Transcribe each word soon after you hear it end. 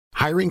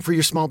Hiring for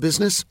your small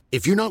business?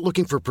 If you're not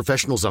looking for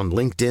professionals on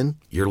LinkedIn,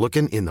 you're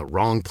looking in the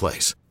wrong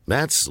place.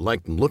 That's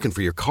like looking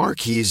for your car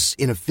keys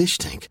in a fish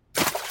tank.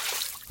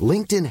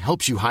 LinkedIn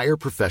helps you hire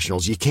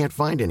professionals you can't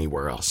find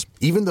anywhere else,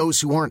 even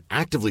those who aren't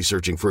actively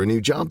searching for a new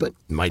job but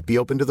might be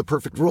open to the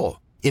perfect role.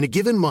 In a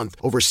given month,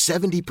 over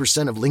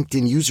 70% of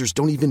LinkedIn users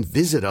don't even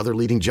visit other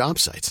leading job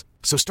sites.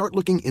 So start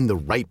looking in the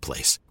right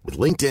place. With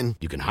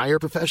LinkedIn, you can hire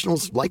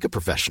professionals like a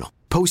professional.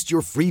 Post your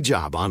free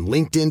job on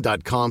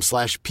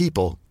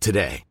linkedin.com/people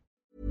today.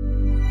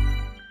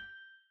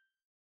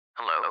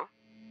 Hello?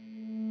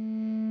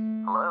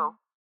 Hello?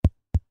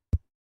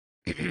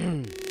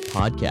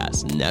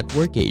 Podcast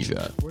Network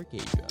Asia.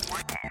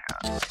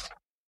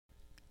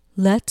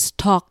 Let's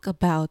talk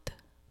about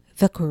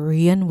the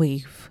Korean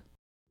wave.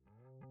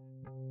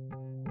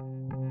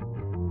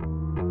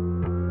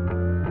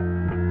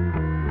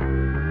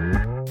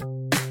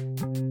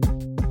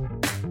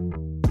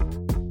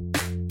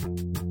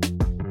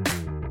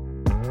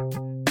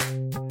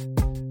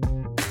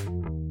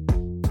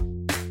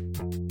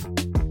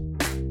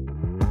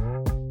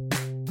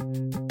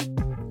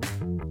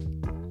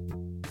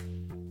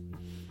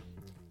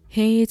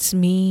 Hey, it's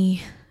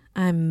me.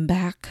 I'm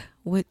back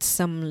with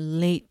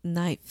some late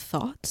night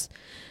thoughts.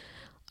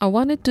 I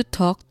wanted to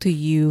talk to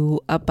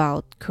you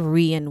about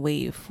Korean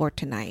wave for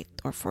tonight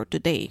or for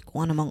today,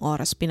 kung anumang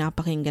oras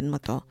pinapakinggan mo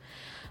to.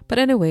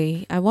 But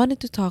anyway, I wanted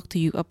to talk to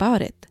you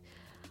about it.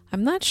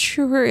 I'm not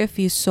sure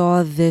if you saw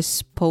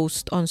this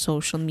post on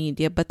social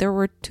media, but there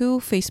were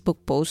two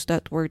Facebook posts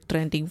that were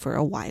trending for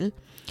a while.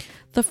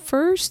 The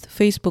first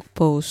Facebook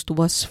post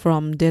was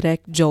from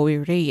Direct Joey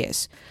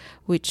Reyes,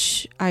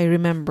 which I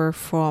remember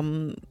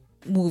from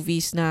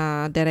movies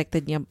na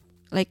directed niya,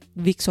 like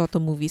Vic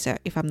Soto movies,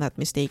 if I'm not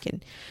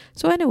mistaken.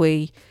 So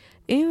anyway,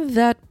 in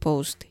that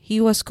post,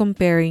 he was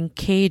comparing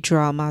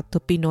K-drama to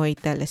Pinoy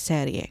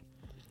teleserye.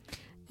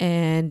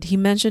 And he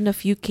mentioned a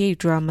few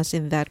K-dramas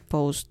in that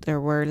post.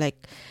 There were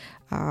like,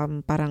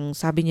 parang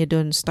sabi niya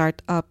dun,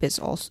 Startup is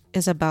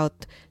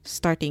about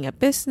starting a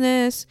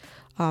business.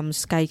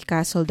 Sky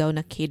Castle daw na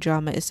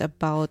K-drama is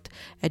about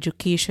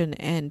education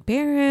and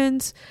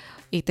parents.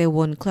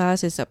 Itaewon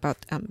Class is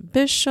about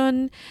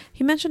ambition.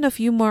 He mentioned a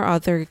few more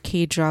other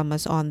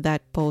K-dramas on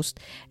that post.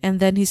 And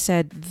then he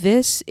said,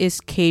 this is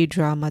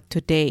K-drama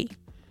today.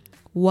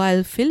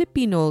 While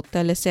Filipino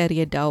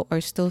teleserye daw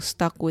are still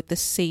stuck with the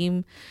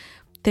same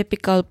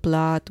typical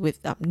plot with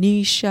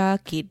amnesia,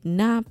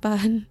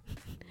 kidnapan.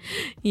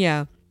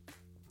 Yeah.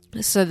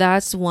 So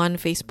that's one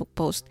Facebook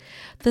post.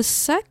 The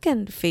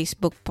second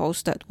Facebook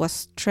post that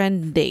was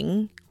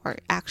trending, or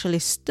actually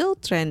still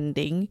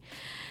trending,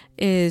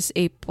 is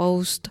a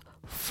post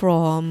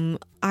from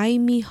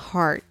Amy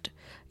Hart.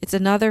 It's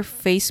another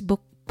Facebook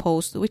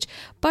post, which,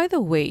 by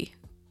the way,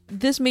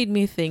 this made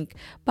me think,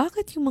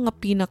 bakit yung mga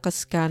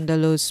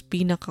pinaka-scandalous,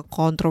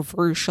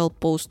 pinaka-controversial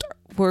post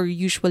were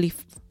usually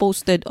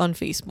posted on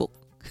Facebook?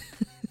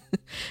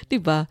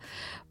 Diba?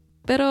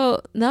 Pero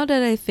now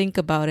that I think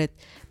about it,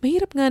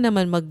 mahirap nga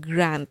naman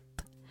mag-rant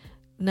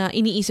na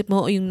iniisip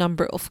mo yung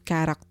number of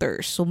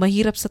characters. So,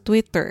 mahirap sa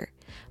Twitter.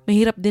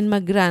 Mahirap din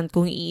mag-rant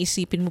kung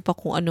iisipin mo pa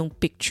kung anong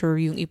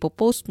picture yung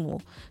ipopost mo.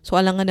 So,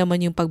 alangan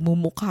naman yung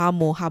pagmumukha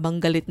mo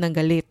habang galit na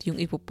galit yung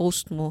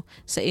ipopost mo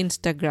sa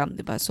Instagram,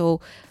 diba? So,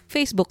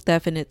 Facebook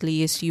definitely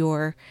is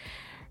your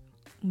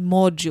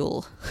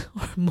module.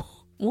 Or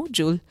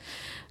module?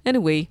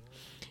 Anyway,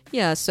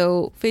 yeah,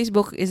 so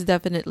Facebook is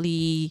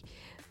definitely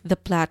the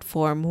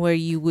platform where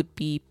you would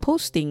be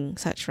posting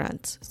such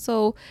rants.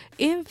 So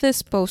in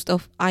this post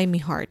of Amy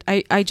Hart,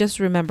 I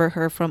just remember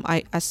her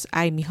as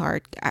Amy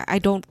Hart. I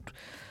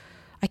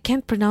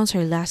can't pronounce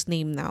her last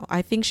name now.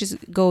 I think she's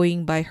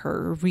going by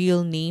her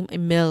real name,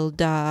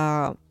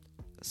 Imelda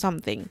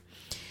something.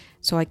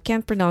 So I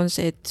can't pronounce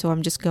it, so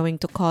I'm just going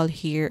to call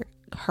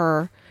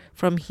her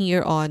from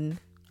here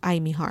on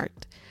Amy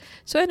Hart.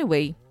 So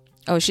anyway,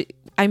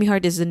 Amy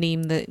Hart is the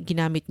name that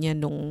ginamit niya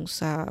nung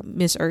sa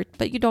Miss Earth,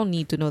 but you don't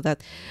need to know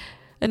that.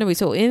 Anyway,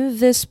 so in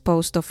this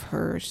post of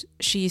hers,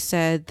 she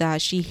said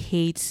that she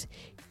hates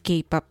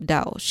K-pop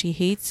daw. She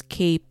hates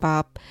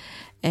K-pop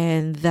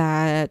and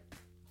that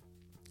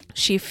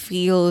she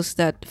feels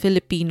that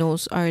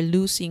Filipinos are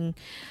losing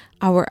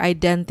our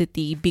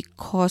identity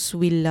because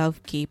we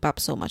love K-pop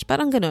so much.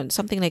 Parang ganun,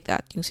 something like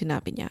that yung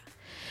sinabi niya.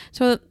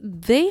 So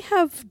they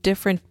have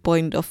different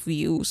point of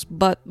views,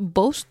 but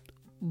both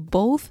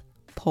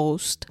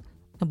posts,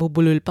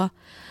 nabubulol pa,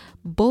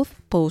 both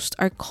posts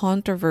are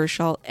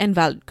controversial and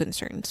valid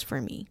concerns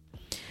for me.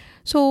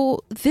 So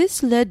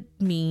this led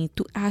me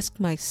to ask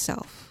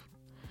myself,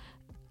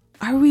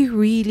 are we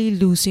really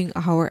losing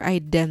our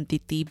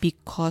identity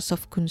because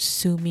of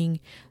consuming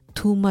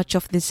too much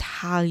of this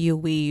Hallyu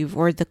wave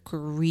or the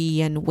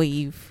Korean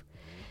wave?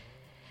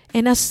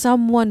 And as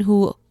someone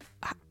who,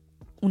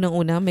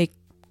 unang-una, may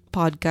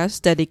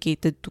podcast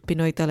dedicated to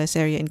Pinoy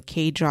teleserye and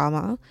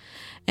K-drama,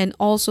 and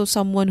also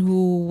someone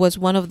who was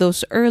one of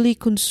those early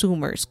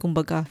consumers,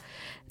 kumbaga,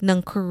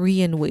 ng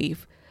Korean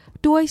wave,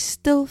 do I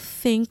still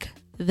think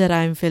that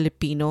I'm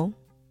Filipino?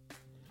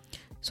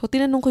 So,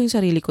 tinanong ko yung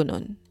sarili ko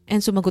nun. And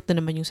sumagot na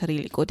naman yung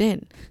sarili ko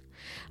din.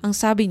 Ang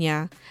sabi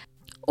niya,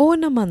 "Oo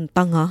naman,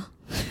 tanga."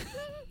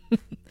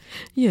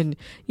 Yun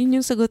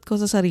yung sagot ko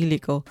sa sarili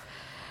ko.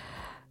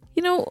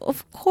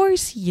 Of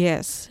course,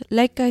 yes.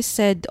 Like I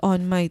said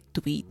on my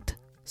tweet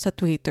sa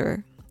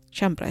Twitter,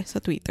 syempre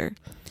sa Twitter,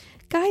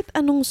 kahit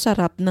anong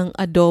sarap ng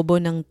adobo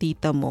ng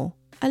tita mo,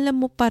 alam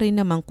mo pa rin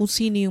naman kung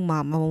sino yung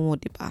mama mo,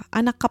 di ba?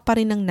 Anak ka pa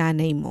rin ng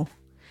nanay mo.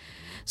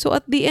 So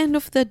at the end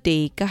of the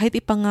day, kahit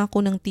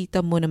ipangako ng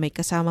tita mo na may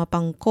kasama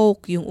pang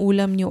Coke, yung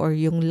ulam nyo or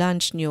yung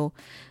lunch nyo,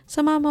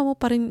 sa mama mo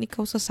pa rin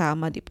ikaw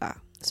sasama, di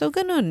ba? So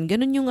ganun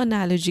yung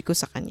analogy ko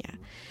sa kanya.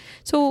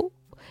 So,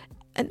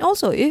 and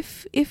also,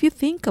 if you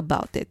think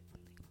about it,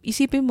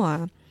 isipin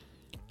mo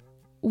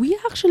we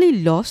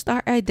actually lost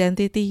our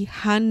identity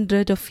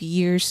hundred of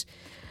years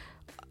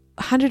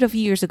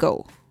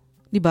ago.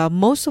 Diba?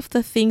 Most of the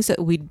things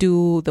that we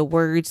do, the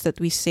words that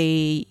we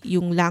say,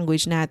 yung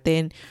language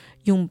natin,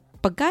 yung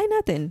pagkain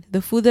natin, the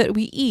food that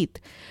we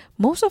eat,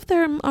 most of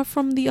them are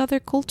from the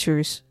other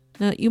cultures.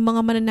 Na yung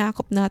mga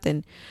mananakop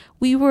natin,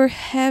 we were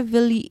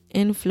heavily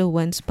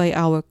influenced by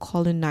our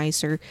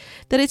colonizer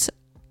that it's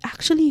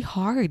actually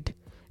hard.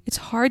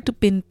 It's hard to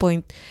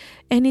pinpoint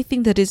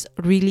anything that is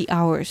really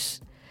ours.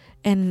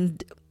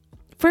 And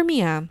for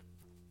me,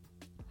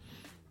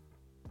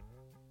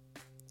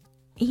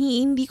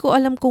 hindi ko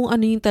alam kung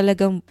ano yung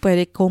talagang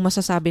pwede kong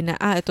masasabi na,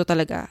 ito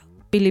talaga,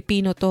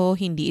 Pilipino to,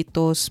 hindi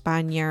ito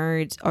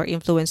Spaniards or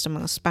influenced ng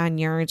mga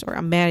Spaniards or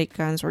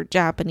Americans or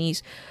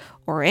Japanese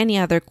or any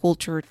other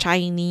culture,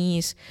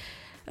 Chinese,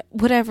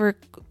 whatever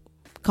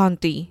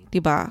country,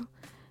 diba?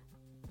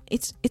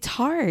 It's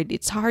hard.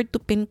 It's hard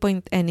to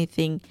pinpoint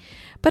anything.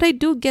 But I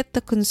do get the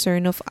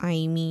concern of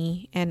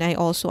Aimee, and I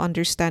also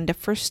understand the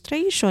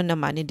frustration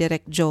naman ni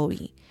Direk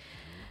Joey.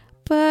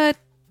 But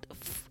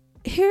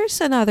here's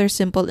another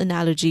simple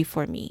analogy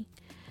for me.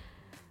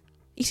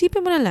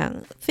 Isipin mo na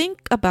lang,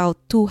 think about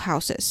two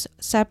houses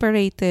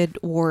separated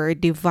or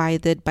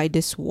divided by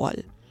this wall.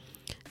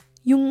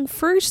 Yung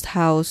first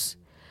house,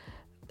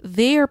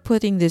 they are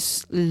putting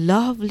this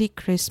lovely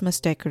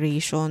Christmas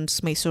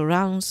decorations, may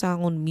surround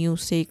sound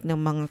music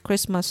ng mga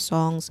Christmas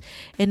songs,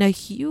 and a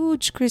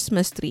huge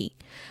Christmas tree.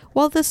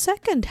 While the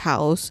second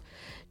house,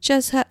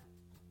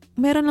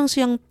 meron lang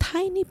siyang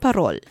tiny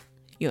parol.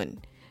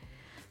 Yun.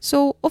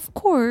 So, of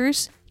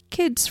course,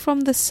 kids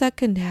from the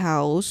second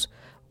house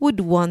would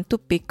want to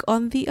pick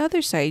on the other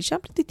side.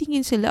 Siyempre,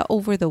 titingin sila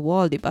over the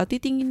wall, diba?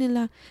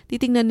 Titingnan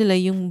nila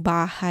yung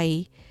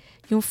bahay,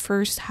 yung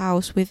first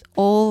house with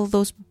all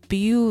those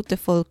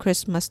beautiful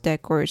Christmas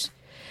decors.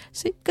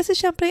 Kasi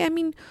syempre,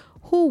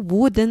 who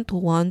wouldn't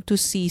want to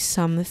see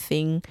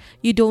something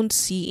you don't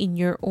see in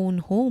your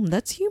own home?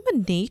 That's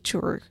human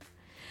nature.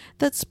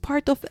 That's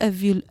part of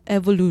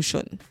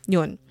evolution.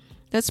 Yun.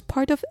 That's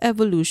part of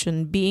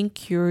evolution, being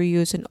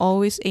curious and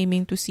always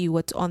aiming to see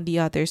what's on the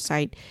other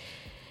side.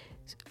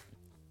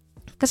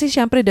 Kasi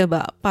syempre,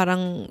 diba,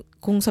 parang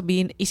kung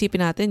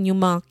isipin natin,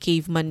 yung mga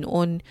caveman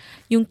noon,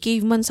 yung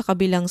caveman sa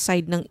kabilang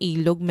side ng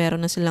ilog,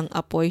 meron na silang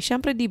apoy.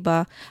 Syempre,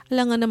 diba,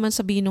 alangan naman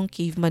sabihin ng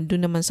caveman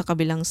doon naman sa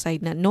kabilang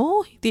side na,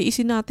 no,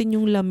 tiisin natin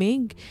yung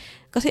lamig.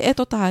 Kasi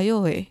eto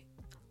tayo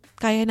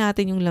kaya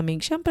natin yung lamig.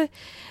 Syempre,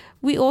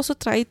 we also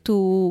try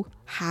to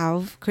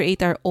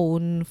create our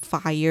own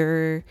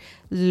fire,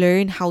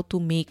 learn how to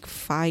make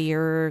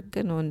fire,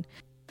 ganun.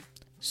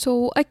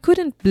 So, I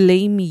couldn't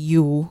blame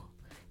you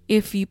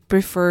if you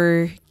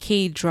prefer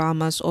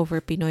K-dramas over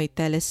Pinoy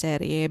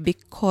teleserye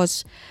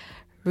because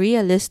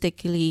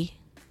realistically,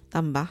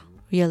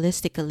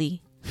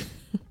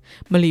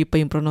 mali pa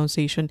yung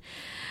pronunciation.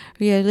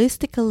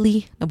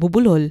 Realistically,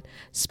 nabubulol,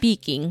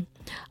 speaking,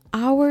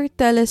 our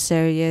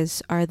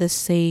teleseries are the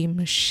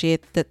same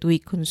shit that we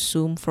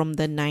consume from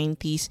the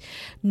 90s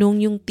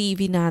nung yung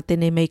TV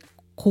natin may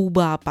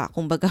kuba pa.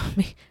 Kumbaga,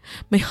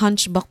 may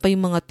hunchback pa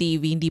yung mga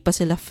TV, hindi pa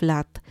sila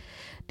flat.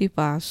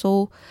 Diba?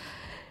 So,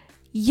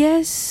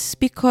 yes,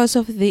 because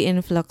of the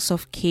influx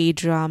of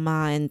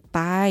K-drama and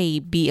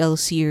Thai BL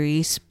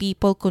series,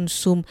 people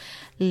consume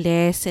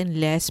less and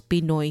less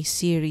Pinoy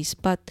series.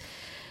 But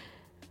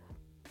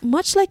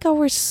much like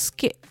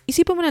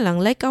isipin mo na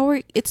lang,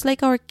 it's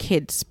like our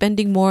kids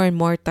spending more and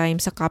more time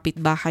sa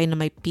kapitbahay na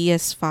may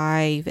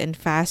PS5 and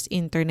fast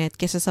internet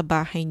kesa sa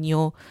bahay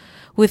nyo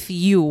with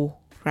you,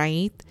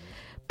 right?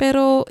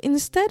 Pero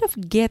instead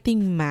of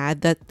getting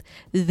mad that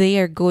they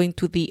are going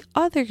to the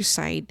other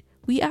side,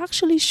 we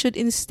actually should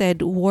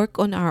instead work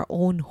on our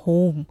own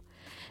home.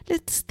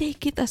 Let's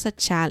take it as a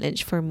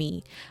challenge for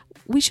me.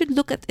 We should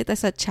look at it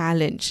as a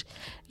challenge.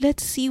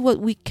 Let's see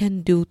what we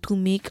can do to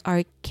make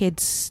our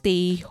kids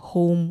stay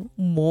home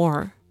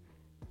more.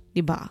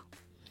 Diba?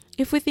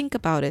 If we think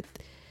about it,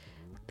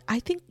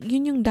 I think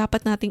yun yung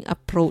dapat nating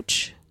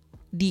approach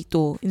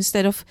dito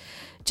instead of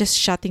just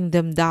shutting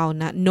them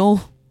down na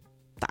no,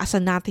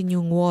 taasan natin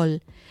yung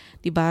wall.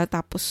 Diba?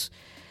 Tapos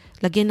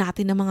lagyan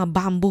natin ng mga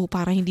bamboo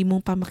para hindi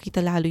mo pa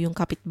makita lalo yung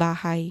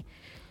kapitbahay.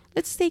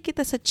 Let's take it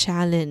as a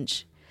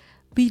challenge.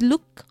 We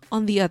look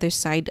on the other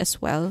side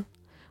as well.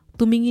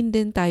 Tumingin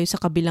din tayo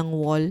sa kabilang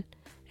wall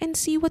and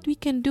see what we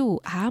can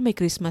do. May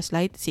Christmas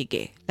light?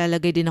 Sige,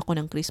 lalagay din ako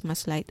ng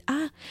Christmas light.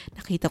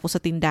 Nakita ko sa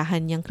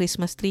tindahan yung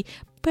Christmas tree.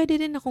 Pwede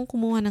din akong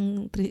kumuha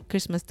ng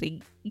Christmas tree.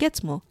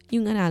 Gets mo?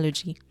 Yung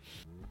analogy.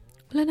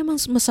 Wala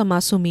namang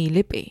masama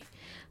sumilip eh.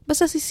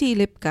 Basta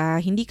sisilip ka,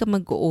 hindi ka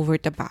mag-go-over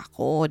the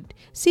bakod.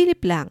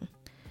 Silip lang.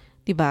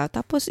 Diba?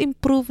 Tapos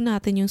improve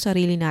natin yung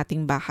sarili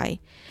nating bahay.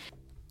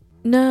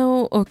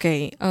 Now,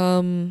 okay,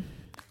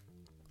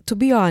 to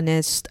be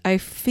honest,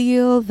 I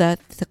feel that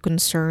the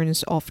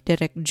concerns of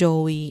Direct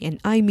Joey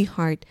and Amy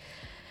Hart,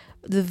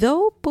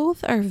 though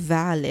both are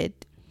valid,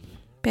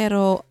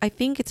 pero I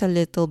think it's a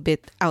little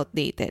bit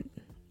outdated.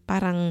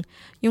 Parang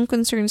yung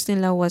concerns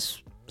nila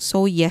was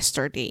so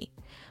yesterday.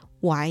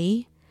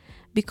 Why?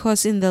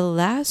 Because in the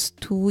last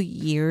 2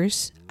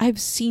 years, I've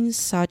seen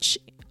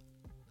such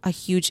a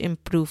huge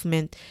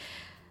improvement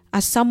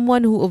as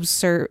someone who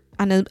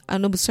an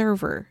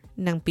observer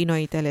ng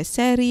Pinoy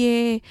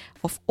teleserye,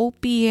 of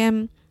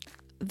OPM.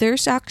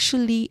 There's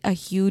actually a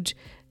huge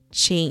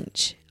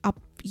change, a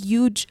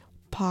huge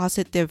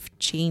positive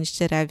change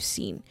that I've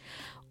seen.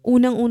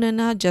 Unang-una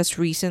na,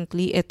 just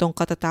recently, itong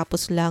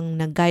katatapos lang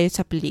na Gaya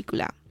sa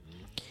Pelikula.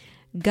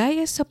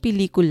 Gaya sa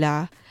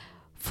Pelikula,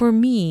 for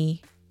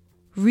me,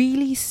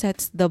 really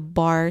sets the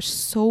bar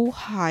so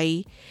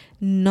high,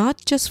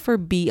 not just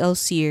for BL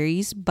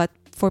series, but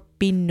for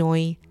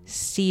Pinoy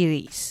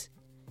series.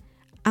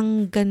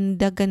 Ang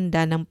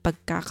ganda-ganda ng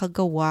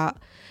pagkakagawa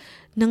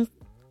ng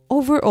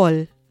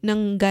overall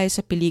ng Gaya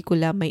sa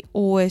Pelikula. May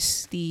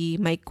OST,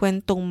 may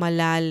kwentong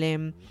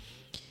malalim.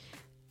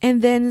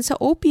 And then sa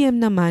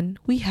OPM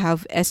naman, we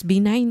have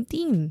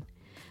SB19.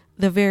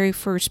 The very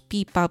first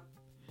P-pop.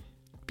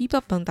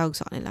 P-pop bang tawag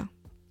sa kanila?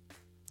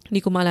 Hindi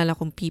ko maalala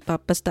kung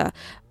P-pop. Basta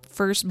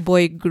first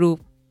boy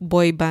group,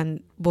 boy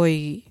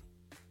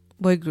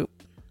group,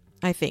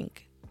 I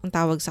think. Ang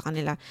tawag sa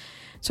kanila.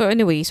 So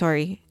anyway,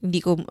 sorry, hindi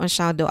ko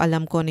masyado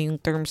alam ko ano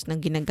yung terms na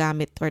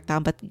ginagamit or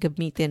dapat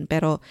gamitin.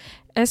 Pero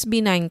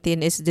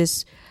SB19 is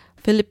this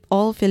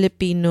all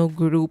Filipino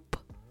group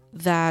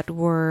that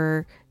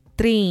were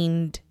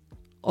trained,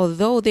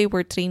 although they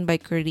were trained by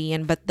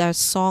Korean, but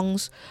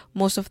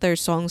most of their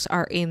songs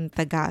are in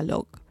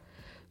Tagalog.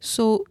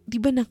 So, di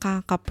ba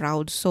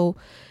nakaka-proud? So,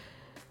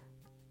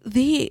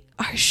 they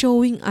are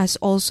showing us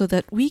also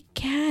that we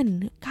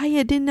can.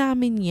 Kaya din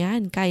namin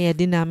yan. Kaya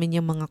din namin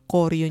yung mga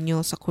choreo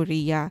nyo sa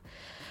Korea.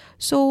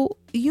 So,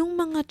 yung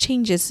mga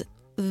changes,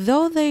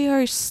 though they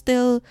are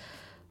still,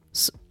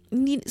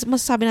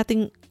 masasabi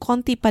natin,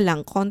 konti pa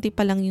lang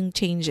yung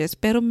changes,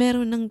 pero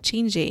meron ng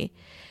change eh.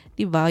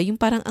 Diba? Yung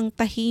parang ang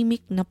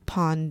tahimik na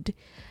pond,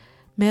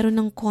 meron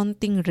ng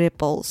konting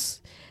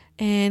ripples.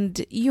 And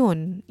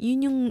yun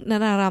yung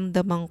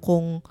nararamdaman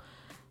kong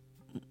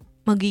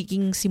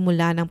magiging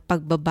simula ng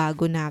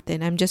pagbabago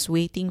natin. I'm just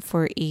waiting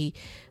for a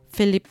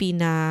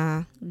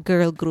Filipina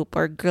girl group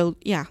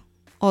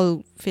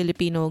all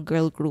Filipino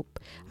girl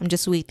group. I'm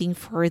just waiting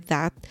for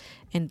that.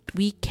 And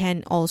we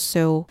can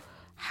also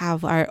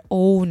have our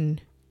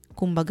own,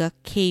 kumbaga,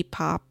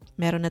 K-pop.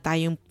 Meron na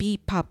tayong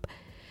P-pop.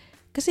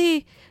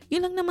 Kasi,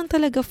 yun lang naman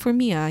talaga for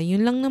me,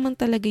 yun lang naman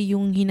talaga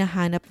yung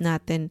hinahanap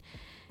natin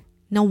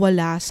na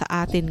wala sa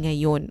atin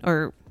ngayon.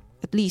 Or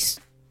at least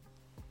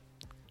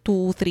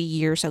 2-3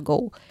 years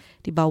ago.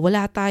 Diba?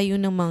 Wala tayo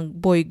ng mga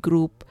boy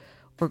group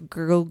or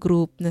girl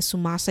group na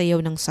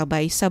sumasayaw ng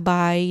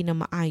sabay-sabay, na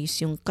maayos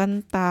yung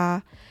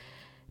kanta.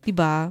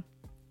 Diba?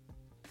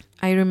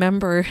 I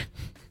remember,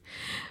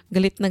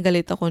 galit na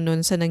galit ako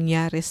nun sa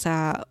nangyari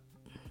sa,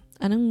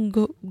 anong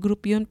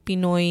group yun?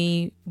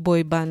 Pinoy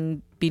boy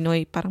band.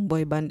 Pinoy, parang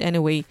boy band.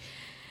 Anyway,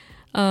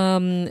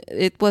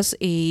 it was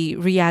a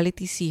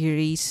reality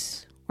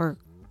series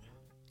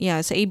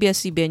sa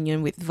ABS-CBN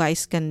yun with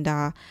Vice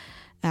Ganda,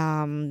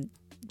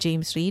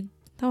 James Reid.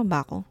 Tama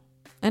ba ako?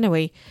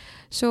 Anyway,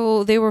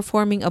 so they were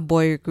forming a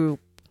boy group.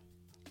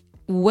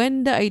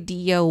 When the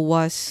idea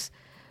was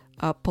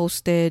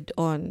posted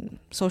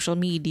on social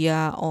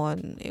media,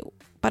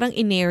 parang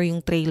in-air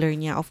yung trailer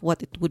niya of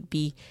what it would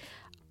be,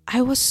 I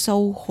was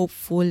so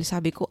hopeful.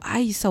 Sabi ko,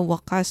 sa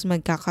wakas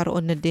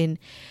magkakaroon na din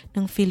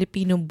ng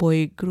Filipino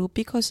boy group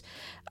because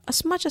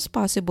as much as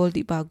possible,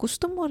 diba,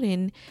 gusto mo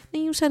rin na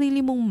yung sarili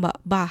mong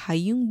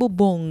bahay, yung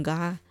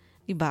bobongga.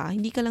 Diba?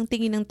 Hindi ka lang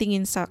tingin ng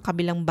tingin sa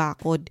kabilang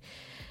bakod.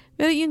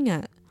 Pero yun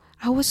nga,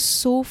 I was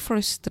so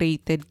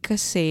frustrated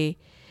kasi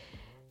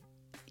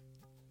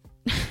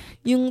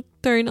yung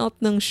turnout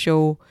ng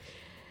show,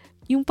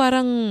 yung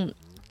parang,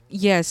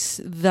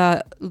 yes,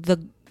 the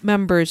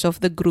members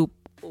of the group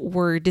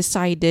were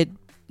decided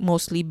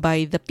mostly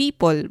by the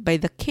people, by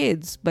the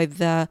kids, by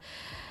the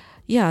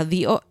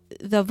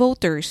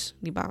voters,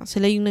 diba?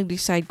 Sila yung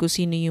nag-decide kung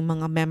sino yung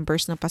mga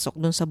members na pasok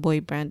dun sa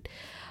boy band.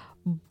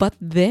 But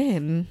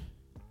then,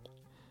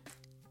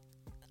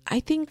 I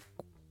think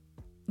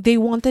they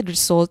wanted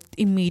result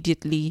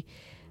immediately,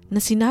 na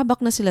sinabak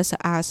na sila sa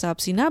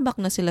ASAP, sinabak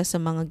na sila sa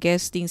mga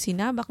guesting,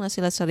 sinabak na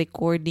sila sa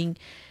recording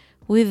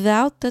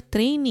without the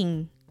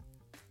training.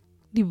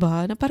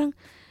 Diba? Na parang,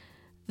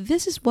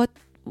 this is what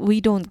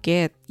we don't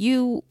get.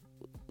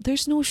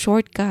 There's no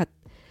shortcut.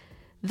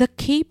 the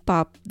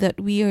K-pop that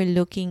we are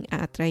looking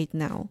at right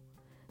now,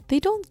 they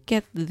don't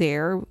get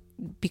there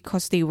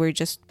because they were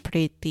just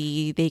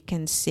pretty, they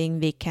can sing,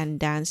 they can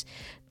dance.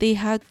 They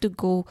had to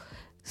go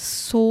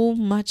so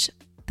much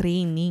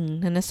training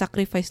na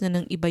nasacrifice na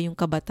ng iba yung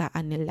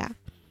kabataan nila.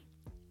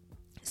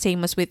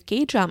 Same as with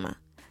K-drama,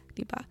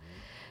 diba?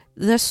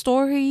 The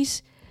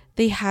stories,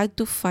 they had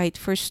to fight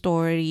for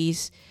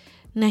stories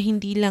na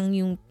hindi lang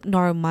yung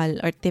normal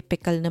or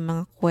typical na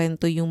mga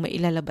kwento yung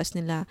mailalabas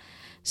nila.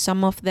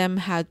 Some of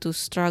them had to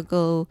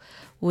struggle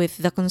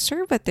with the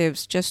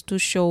conservatives just to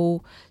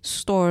show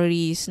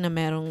stories na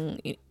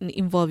merong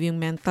involving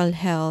mental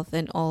health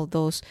and all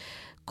those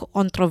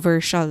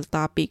controversial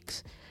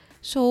topics.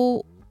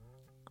 So,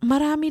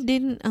 marami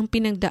din ang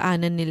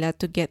pinagdaanan nila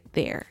to get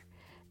there.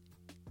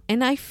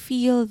 And I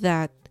feel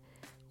that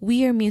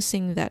we are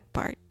missing that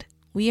part.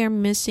 We are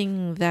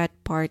missing that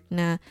part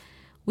na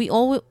we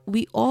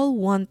all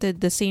wanted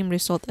the same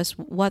result as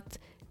what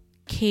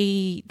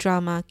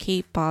K-drama,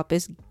 K-pop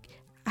is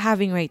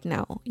having right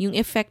now. Yung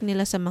effect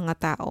nila sa mga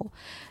tao.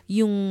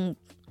 Yung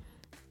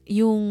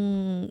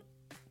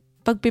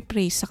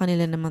pagpipraise sa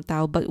kanila ng mga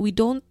tao. But we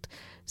don't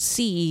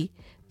see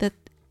that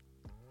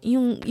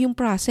yung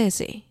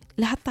process eh.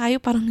 Lahat tayo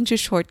parang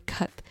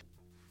nag-shortcut.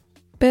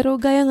 Pero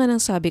gaya nga ng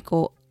sabi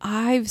ko,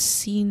 I've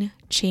seen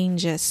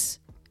changes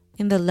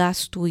in the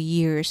last 2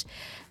 years.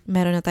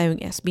 Meron na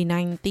tayong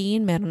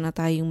SB19, meron na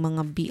tayong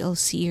mga BL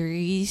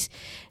series.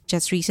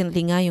 Just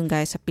recently nga yung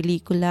guys sa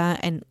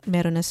pelikula, and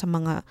meron na sa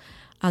mga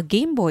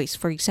Game Boys,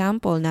 for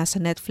example, nasa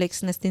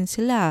Netflix na din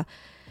sila.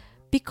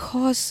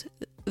 Because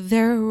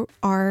there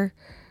are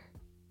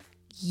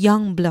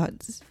young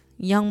bloods,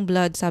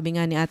 sabi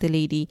nga ni Ate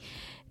Lady,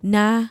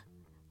 na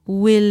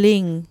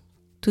willing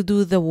to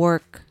do the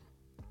work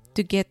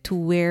to get to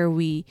where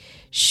we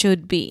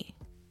should be.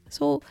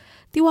 So,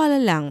 tiwala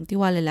lang.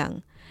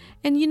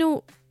 And you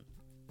know,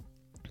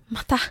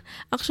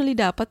 actually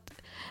dapat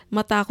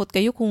matakot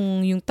kayo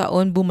kung yung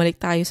taon bumalik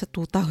tayo sa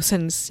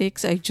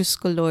 2006. Ay, Diyos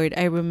ko Lord,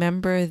 I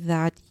remember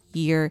that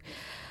year.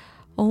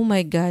 Oh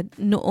my God,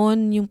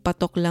 noon yung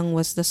patok lang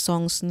was the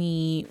songs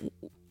ni,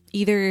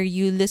 either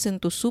you listen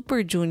to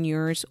Super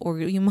Juniors or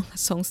yung mga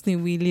songs ni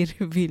Willie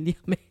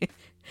Revillame.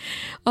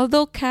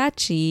 Although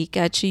catchy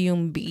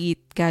yung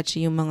beat,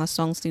 catchy yung mga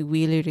songs ni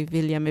Willie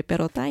Revillame,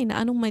 pero tayo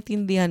na anong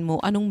maintindihan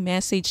mo? Anong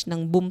message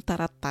ng boom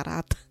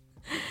tarat-tarat?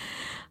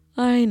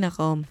 Ay,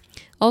 nako.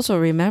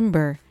 Also,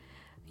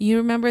 you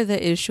remember the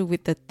issue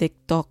with the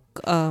TikTok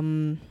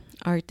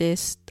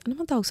artist? Ano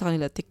man tawag sa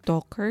kanila?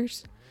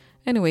 TikTokers?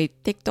 Anyway,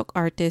 TikTok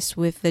artist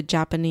with the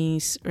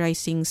Japanese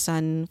rising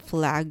sun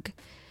flag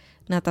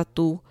na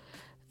tattoo.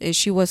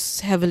 She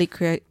was heavily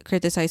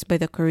criticized by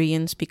the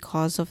Koreans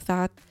because of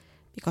that,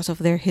 because of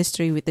their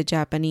history with the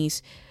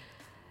Japanese.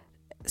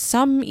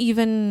 Some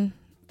even,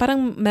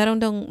 parang meron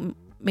daw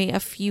may a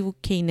few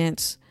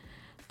K-nets,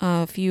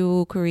 a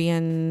few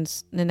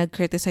Koreans na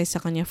nag-criticize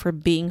sa kanya for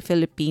being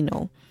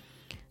Filipino.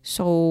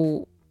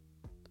 So,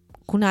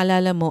 kung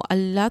naalala mo, a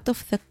lot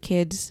of the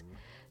kids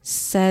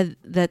said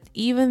that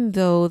even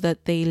though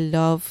that they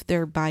love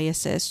their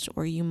biases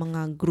or yung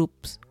mga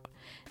groups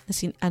na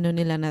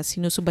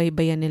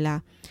sinusubaybayan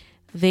nila,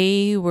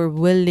 they were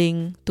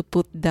willing to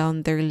put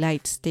down their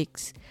light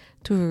sticks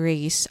to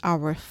raise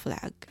our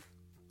flag.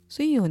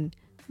 So yun,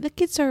 the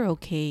kids are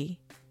okay.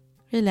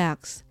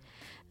 Relax.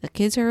 The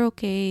kids are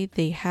okay.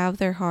 They have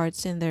their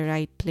hearts in the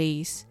right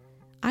place.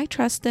 I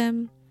trust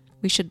them.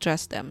 We should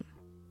trust them.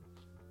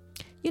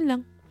 Yun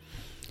lang.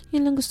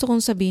 Yun lang gusto kong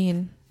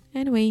sabihin.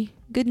 Anyway,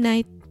 good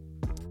night.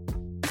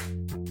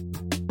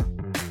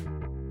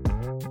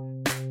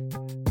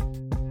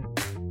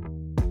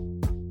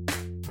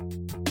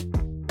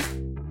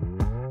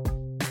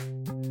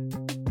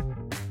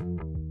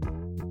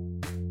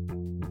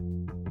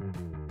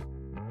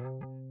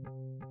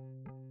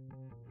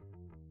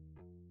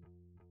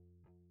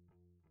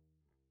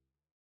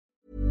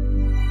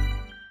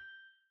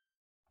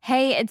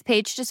 Hey, it's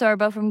Paige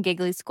DeSorbo from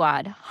Giggly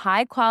Squad.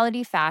 High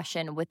quality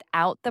fashion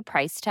without the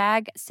price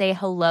tag. Say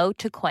hello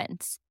to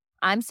Quince.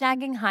 I'm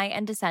snagging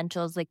high-end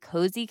essentials like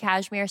cozy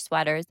cashmere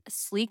sweaters,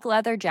 sleek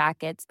leather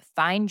jackets,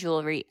 fine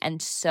jewelry,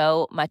 and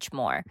so much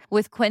more.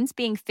 With Quince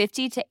being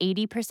 50 to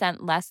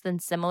 80% less than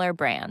similar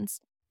brands.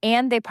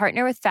 And they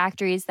partner with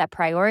factories that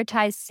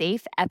prioritize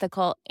safe,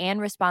 ethical, and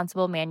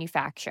responsible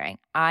manufacturing.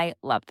 I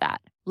love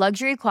that.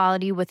 Luxury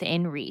quality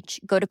within reach.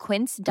 Go to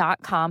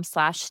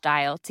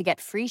quince.com/style to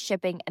get free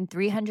shipping and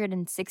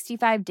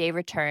 365-day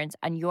returns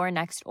on your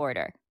next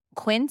order.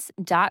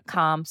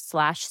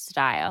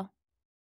 Quince.com/style.